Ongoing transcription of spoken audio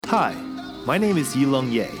Hi, my name is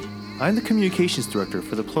Yilong Ye. I'm the Communications Director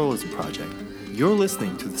for the Pluralism Project. You're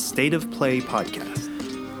listening to the State of Play podcast.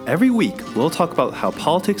 Every week, we'll talk about how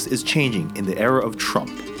politics is changing in the era of Trump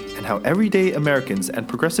and how everyday Americans and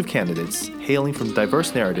progressive candidates hailing from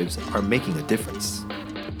diverse narratives are making a difference.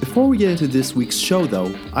 Before we get into this week's show,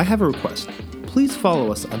 though, I have a request. Please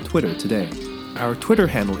follow us on Twitter today. Our Twitter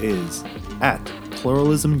handle is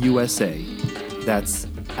 @PluralismUSA. That's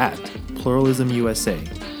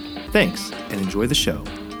 @PluralismUSA. Thanks, and enjoy the show.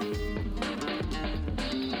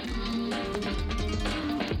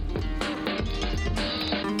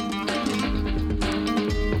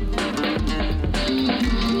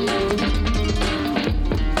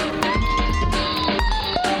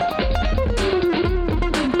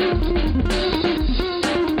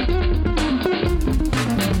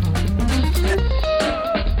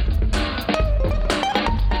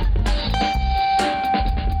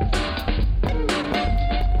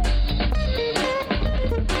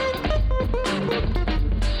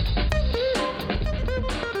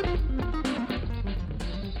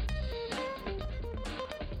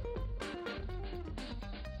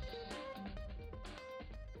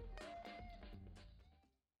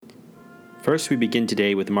 First, we begin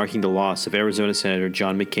today with marking the loss of Arizona Senator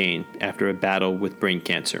John McCain after a battle with brain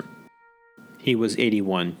cancer. He was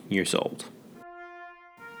 81 years old.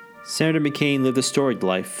 Senator McCain lived a storied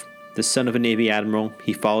life. The son of a Navy admiral,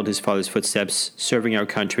 he followed his father's footsteps, serving our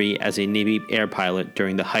country as a Navy air pilot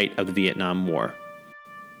during the height of the Vietnam War.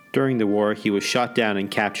 During the war, he was shot down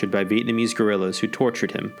and captured by Vietnamese guerrillas who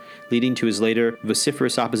tortured him, leading to his later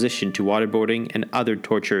vociferous opposition to waterboarding and other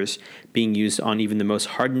tortures being used on even the most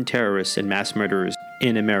hardened terrorists and mass murderers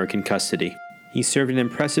in American custody. He served an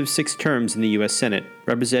impressive 6 terms in the U.S. Senate,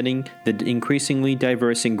 representing the increasingly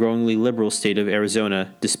diverse and growingly liberal state of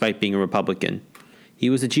Arizona despite being a Republican. He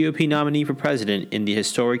was the GOP nominee for president in the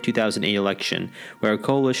historic 2008 election, where a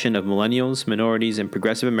coalition of millennials, minorities, and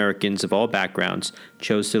progressive Americans of all backgrounds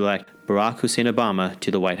chose to elect Barack Hussein Obama to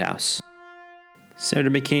the White House. Senator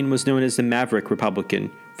McCain was known as the Maverick Republican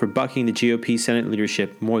for bucking the GOP Senate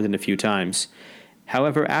leadership more than a few times.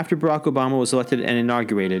 However, after Barack Obama was elected and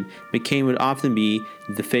inaugurated, McCain would often be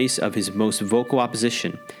the face of his most vocal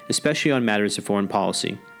opposition, especially on matters of foreign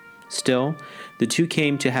policy. Still, the two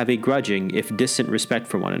came to have a grudging, if distant, respect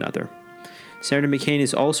for one another. Senator McCain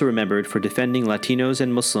is also remembered for defending Latinos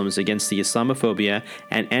and Muslims against the Islamophobia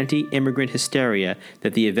and anti-immigrant hysteria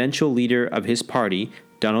that the eventual leader of his party,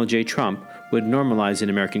 Donald J. Trump, would normalize in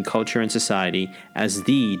American culture and society as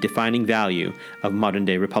the defining value of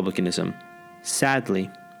modern-day republicanism. Sadly,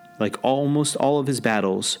 like almost all of his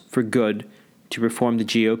battles for good to reform the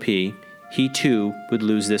GOP, he too would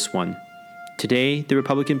lose this one. Today, the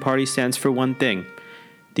Republican Party stands for one thing: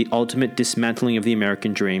 the ultimate dismantling of the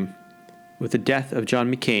American dream. With the death of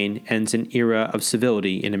John McCain ends an era of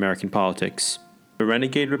civility in American politics. The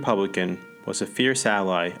renegade Republican was a fierce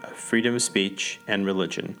ally of freedom of speech and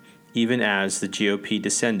religion, even as the GOP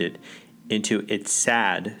descended into its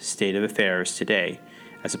sad state of affairs today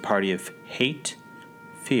as a party of hate,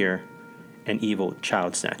 fear, and evil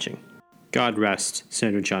child snatching. God rest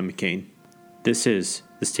Senator John McCain. This is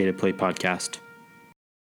the State of Play podcast.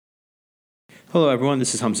 Hello, everyone.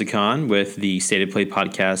 This is Hamza Khan with the State of Play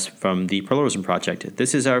podcast from the Pluralism Project.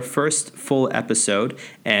 This is our first full episode,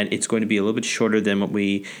 and it's going to be a little bit shorter than what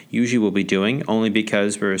we usually will be doing, only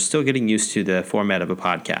because we're still getting used to the format of a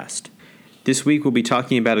podcast. This week, we'll be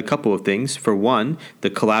talking about a couple of things. For one,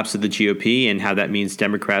 the collapse of the GOP and how that means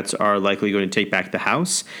Democrats are likely going to take back the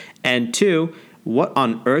House. And two, what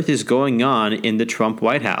on earth is going on in the Trump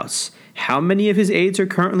White House? How many of his aides are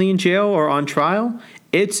currently in jail or on trial?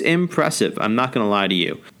 It's impressive. I'm not going to lie to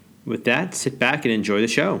you. With that, sit back and enjoy the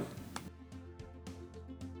show.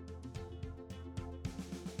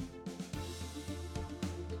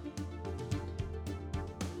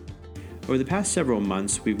 Over the past several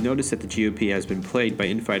months, we've noticed that the GOP has been plagued by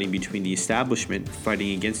infighting between the establishment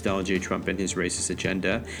fighting against Donald J. Trump and his racist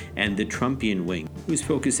agenda, and the Trumpian wing, whose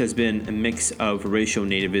focus has been a mix of racial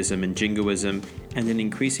nativism and jingoism, and an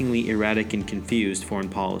increasingly erratic and confused foreign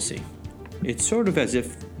policy. It's sort of as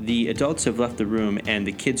if the adults have left the room and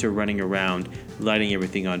the kids are running around lighting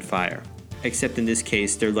everything on fire. Except in this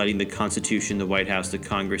case, they're lighting the Constitution, the White House, the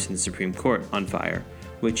Congress, and the Supreme Court on fire,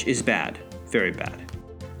 which is bad, very bad.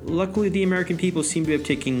 Luckily, the American people seem to have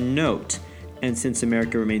taken note, and since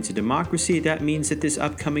America remains a democracy, that means that this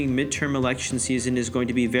upcoming midterm election season is going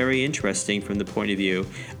to be very interesting from the point of view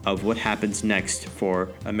of what happens next for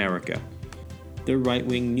America. The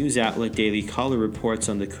right-wing news outlet Daily Caller reports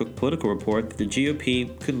on the Cook Political Report that the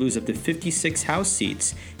GOP could lose up to 56 House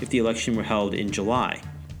seats if the election were held in July.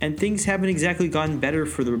 And things haven't exactly gotten better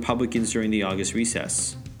for the Republicans during the August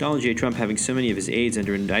recess. Donald J. Trump having so many of his aides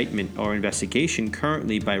under indictment or investigation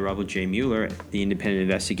currently by Robert J. Mueller, the independent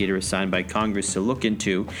investigator assigned by Congress to look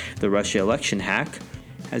into the Russia election hack,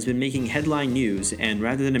 has been making headline news, and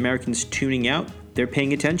rather than Americans tuning out, they're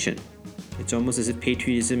paying attention. It's almost as if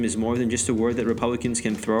patriotism is more than just a word that Republicans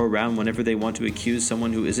can throw around whenever they want to accuse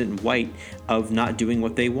someone who isn't white of not doing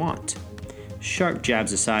what they want. Sharp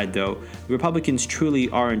jabs aside, though, the Republicans truly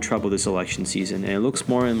are in trouble this election season, and it looks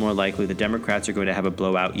more and more likely the Democrats are going to have a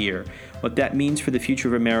blowout year. What that means for the future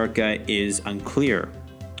of America is unclear.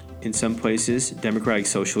 In some places, Democratic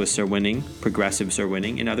Socialists are winning, progressives are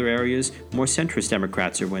winning. In other areas, more centrist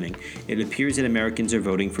Democrats are winning. It appears that Americans are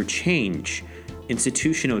voting for change.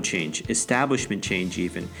 Institutional change, establishment change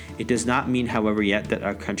even. It does not mean, however, yet that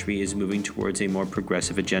our country is moving towards a more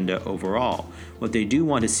progressive agenda overall. What they do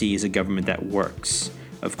want to see is a government that works.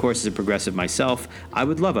 Of course, as a progressive myself, I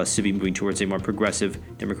would love us to be moving towards a more progressive,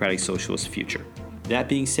 democratic socialist future. That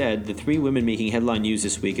being said, the three women making headline news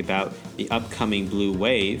this week about the upcoming blue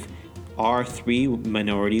wave are three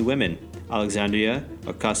minority women: Alexandria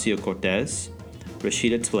Ocasio-Cortez,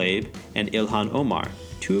 Rashida Tlaib, and Ilhan Omar,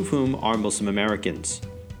 two of whom are Muslim Americans.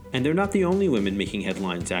 And they're not the only women making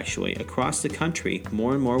headlines, actually. Across the country,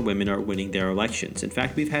 more and more women are winning their elections. In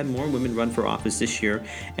fact, we've had more women run for office this year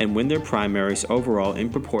and win their primaries overall in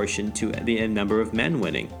proportion to the number of men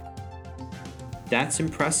winning. That's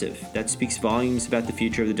impressive. That speaks volumes about the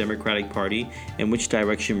future of the Democratic Party and which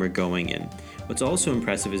direction we're going in. What's also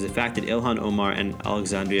impressive is the fact that Ilhan Omar and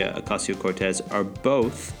Alexandria Ocasio-Cortez are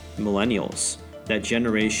both millennials, that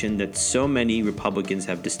generation that so many Republicans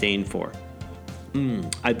have disdain for.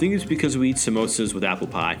 I think it's because we eat samosas with apple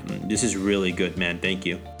pie. This is really good, man. Thank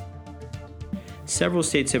you. Several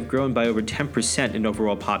states have grown by over 10% in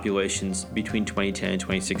overall populations between 2010 and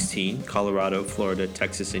 2016, Colorado, Florida,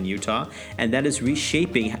 Texas, and Utah, and that is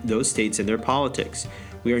reshaping those states and their politics.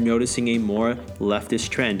 We are noticing a more leftist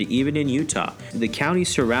trend, even in Utah. The county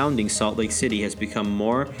surrounding Salt Lake City has become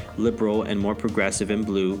more liberal and more progressive and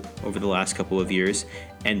blue over the last couple of years.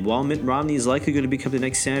 And while Mitt Romney is likely going to become the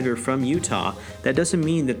next senator from Utah, that doesn't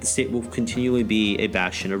mean that the state will continually be a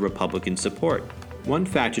bastion of Republican support. One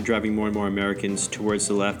factor driving more and more Americans towards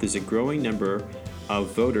the left is a growing number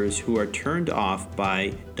of voters who are turned off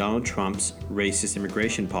by Donald Trump's racist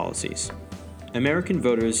immigration policies. American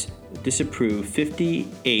voters disapprove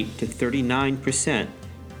 58 to 39%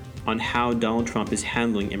 on how Donald Trump is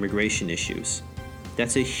handling immigration issues.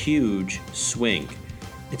 That's a huge swing.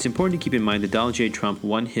 It's important to keep in mind that Donald J. Trump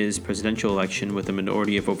won his presidential election with a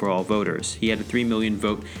minority of overall voters. He had a 3 million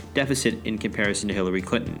vote deficit in comparison to Hillary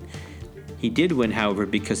Clinton. He did win, however,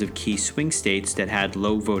 because of key swing states that had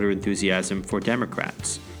low voter enthusiasm for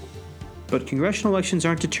Democrats. But congressional elections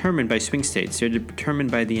aren't determined by swing states. They're determined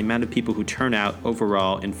by the amount of people who turn out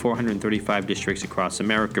overall in 435 districts across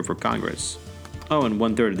America for Congress. Oh, and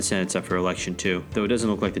 1/3 of the Senate's up for election too, though it doesn't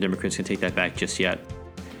look like the Democrats can take that back just yet.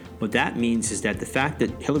 What that means is that the fact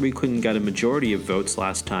that Hillary Clinton got a majority of votes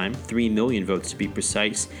last time, 3 million votes to be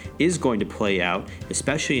precise, is going to play out,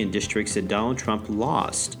 especially in districts that Donald Trump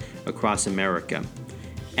lost across America.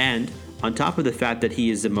 And on top of the fact that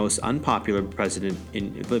he is the most unpopular president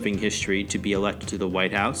in living history to be elected to the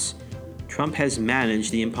White House, Trump has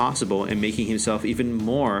managed the impossible in making himself even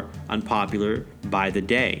more unpopular by the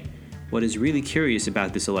day. What is really curious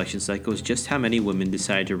about this election cycle is just how many women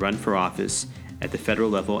decide to run for office at the federal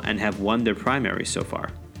level and have won their primaries so far.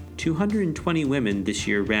 220 women this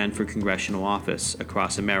year ran for congressional office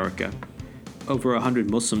across America. Over 100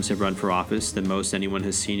 Muslims have run for office, the most anyone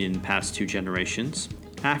has seen in the past 2 generations.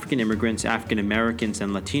 African immigrants, African Americans,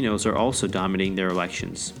 and Latinos are also dominating their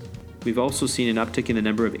elections. We've also seen an uptick in the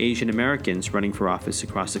number of Asian Americans running for office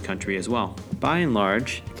across the country as well. By and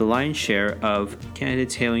large, the lion's share of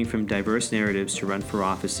candidates hailing from diverse narratives to run for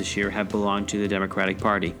office this year have belonged to the Democratic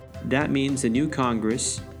Party. That means the new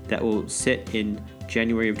Congress that will sit in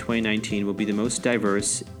January of 2019 will be the most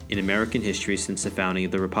diverse in American history since the founding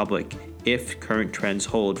of the Republic, if current trends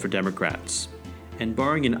hold for Democrats. And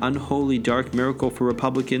barring an unholy dark miracle for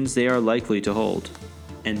Republicans, they are likely to hold.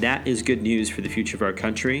 And that is good news for the future of our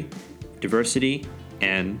country, diversity,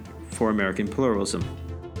 and for American pluralism.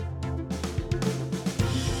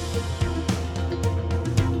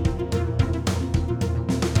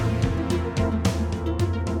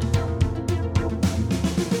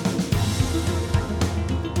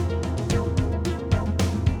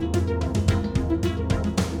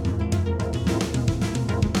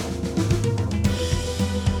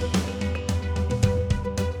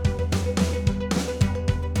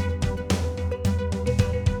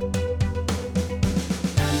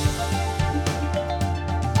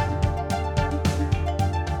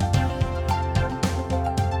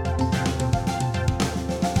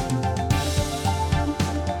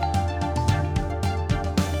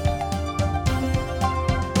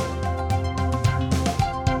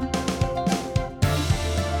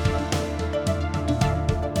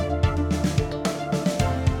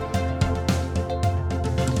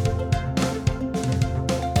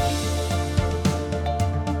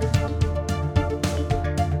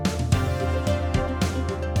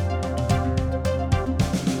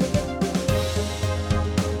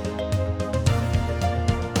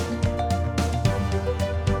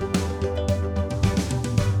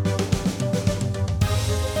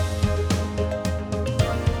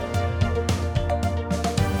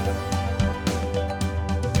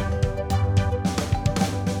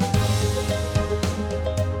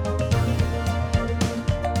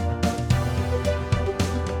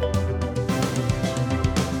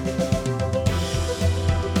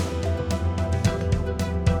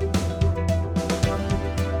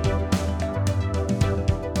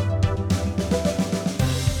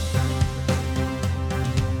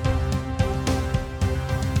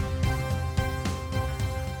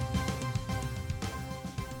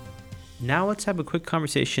 Now let's have a quick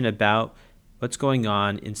conversation about what's going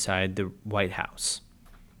on inside the White House.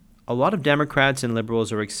 A lot of Democrats and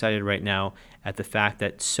liberals are excited right now at the fact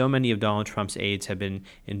that so many of Donald Trump's aides have been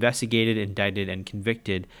investigated, indicted, and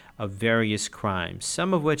convicted of various crimes,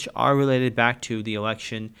 some of which are related back to the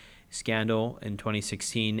election scandal in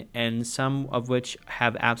 2016, and some of which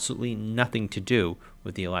have absolutely nothing to do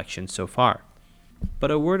with the election so far.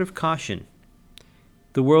 But a word of caution.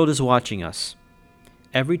 The world is watching us.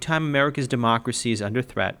 Every time America's democracy is under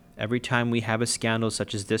threat, every time we have a scandal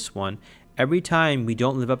such as this one, every time we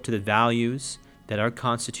don't live up to the values that our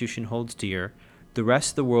Constitution holds dear, the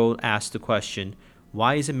rest of the world asks the question,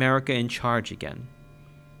 why is America in charge again?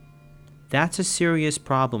 That's a serious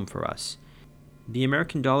problem for us. The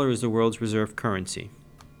American dollar is the world's reserve currency.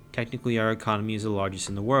 Technically, our economy is the largest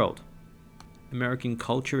in the world. American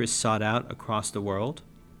culture is sought out across the world,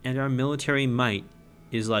 and our military might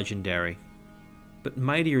is legendary. But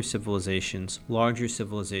mightier civilizations, larger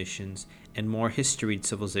civilizations, and more historied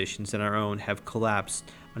civilizations than our own have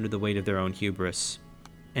collapsed under the weight of their own hubris.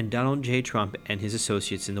 And Donald J. Trump and his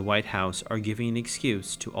associates in the White House are giving an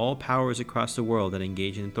excuse to all powers across the world that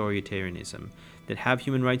engage in authoritarianism, that have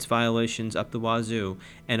human rights violations up the wazoo,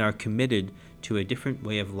 and are committed to a different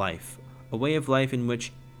way of life, a way of life in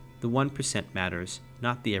which the 1% matters,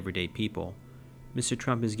 not the everyday people. Mr.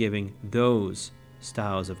 Trump is giving those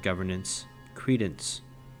styles of governance credence.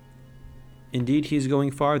 Indeed, he is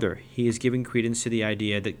going farther. He is giving credence to the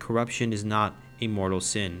idea that corruption is not a mortal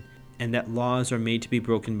sin, and that laws are made to be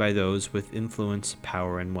broken by those with influence,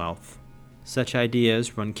 power, and wealth. Such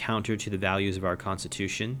ideas run counter to the values of our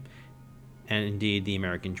Constitution, and indeed the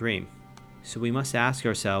American dream. So we must ask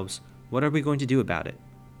ourselves, what are we going to do about it?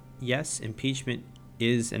 Yes, impeachment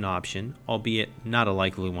is an option, albeit not a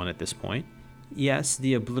likely one at this point. Yes,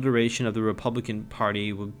 the obliteration of the Republican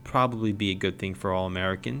Party would probably be a good thing for all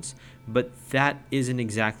Americans, but that isn't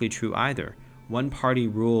exactly true either. One-party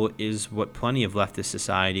rule is what plenty of leftist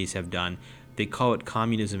societies have done. They call it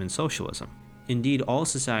communism and socialism. Indeed, all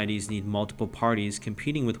societies need multiple parties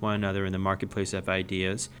competing with one another in the marketplace of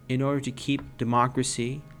ideas in order to keep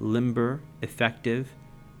democracy limber, effective,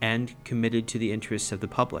 and committed to the interests of the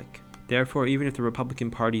public. Therefore, even if the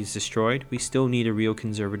Republican Party is destroyed, we still need a real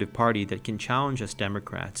conservative party that can challenge us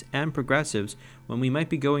Democrats and progressives when we might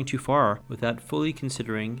be going too far without fully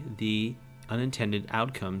considering the unintended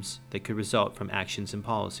outcomes that could result from actions and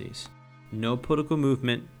policies. No political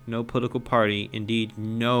movement, no political party, indeed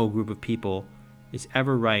no group of people is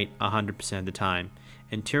ever right 100% of the time,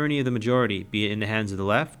 and tyranny of the majority, be it in the hands of the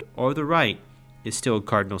left or the right, is still a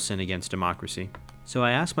cardinal sin against democracy. So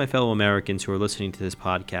I ask my fellow Americans who are listening to this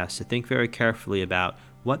podcast to think very carefully about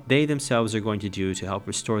what they themselves are going to do to help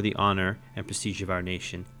restore the honor and prestige of our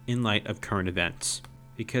nation in light of current events.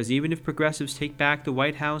 Because even if progressives take back the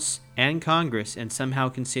White House and Congress and somehow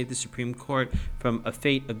can save the Supreme Court from a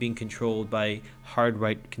fate of being controlled by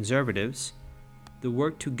hard-right conservatives, the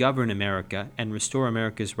work to govern America and restore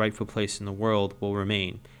America's rightful place in the world will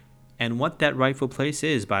remain. And what that rightful place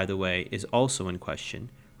is, by the way, is also in question.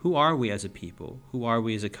 Who are we as a people? Who are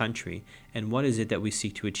we as a country? And what is it that we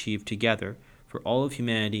seek to achieve together for all of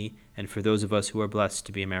humanity and for those of us who are blessed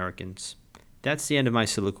to be Americans? That's the end of my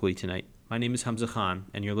soliloquy tonight. My name is Hamza Khan,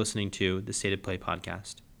 and you're listening to the State of Play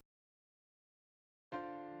podcast.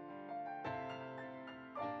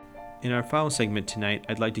 In our final segment tonight,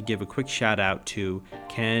 I'd like to give a quick shout out to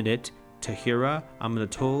candidate Tahirah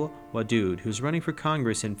Amatul Wadud, who's running for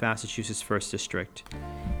Congress in Massachusetts' 1st District.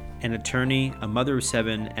 An attorney, a mother of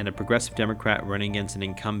 7, and a progressive Democrat running against an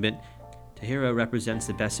incumbent, Tahirah represents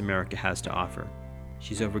the best America has to offer.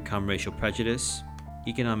 She's overcome racial prejudice,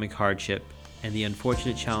 economic hardship, and the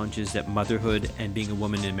unfortunate challenges that motherhood and being a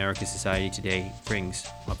woman in American society today brings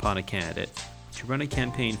upon a candidate, to run a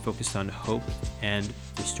campaign focused on hope and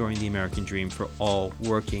restoring the American dream for all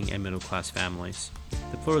working and middle-class families.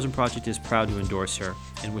 The Pluralism Project is proud to endorse her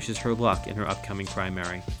and wishes her luck in her upcoming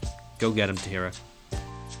primary. Go get 'em, Tahirah.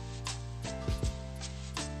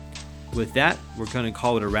 With that, we're going to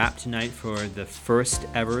call it a wrap tonight for the first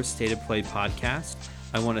ever State of Play podcast.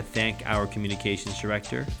 I want to thank our communications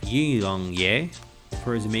director, Yilong Ye,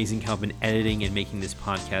 for his amazing help in editing and making this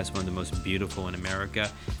podcast one of the most beautiful in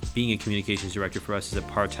America. Being a communications director for us is a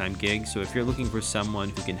part-time gig, so if you're looking for someone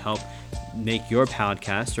who can help make your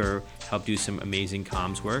podcast or help do some amazing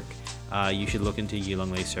comms work, you should look into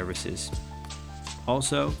Yilong Ye's services.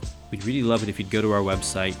 Also, we'd really love it if you'd go to our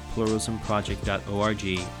website, pluralismproject.org,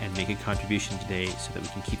 and make a contribution today so that we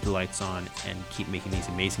can keep the lights on and keep making these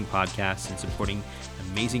amazing podcasts and supporting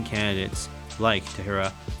amazing candidates like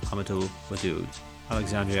Tahirah Amatul Wadud,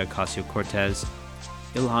 Alexandria Ocasio-Cortez,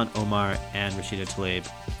 Ilhan Omar, and Rashida Tlaib.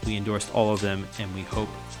 We endorsed all of them, and we hope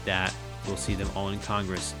that we'll see them all in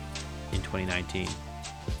Congress in 2019.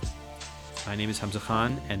 My name is Hamza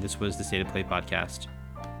Khan, and this was the State of Play podcast.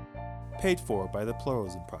 Paid for by the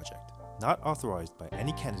Pluralism Project. Not authorized by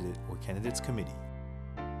any candidate or candidates committee.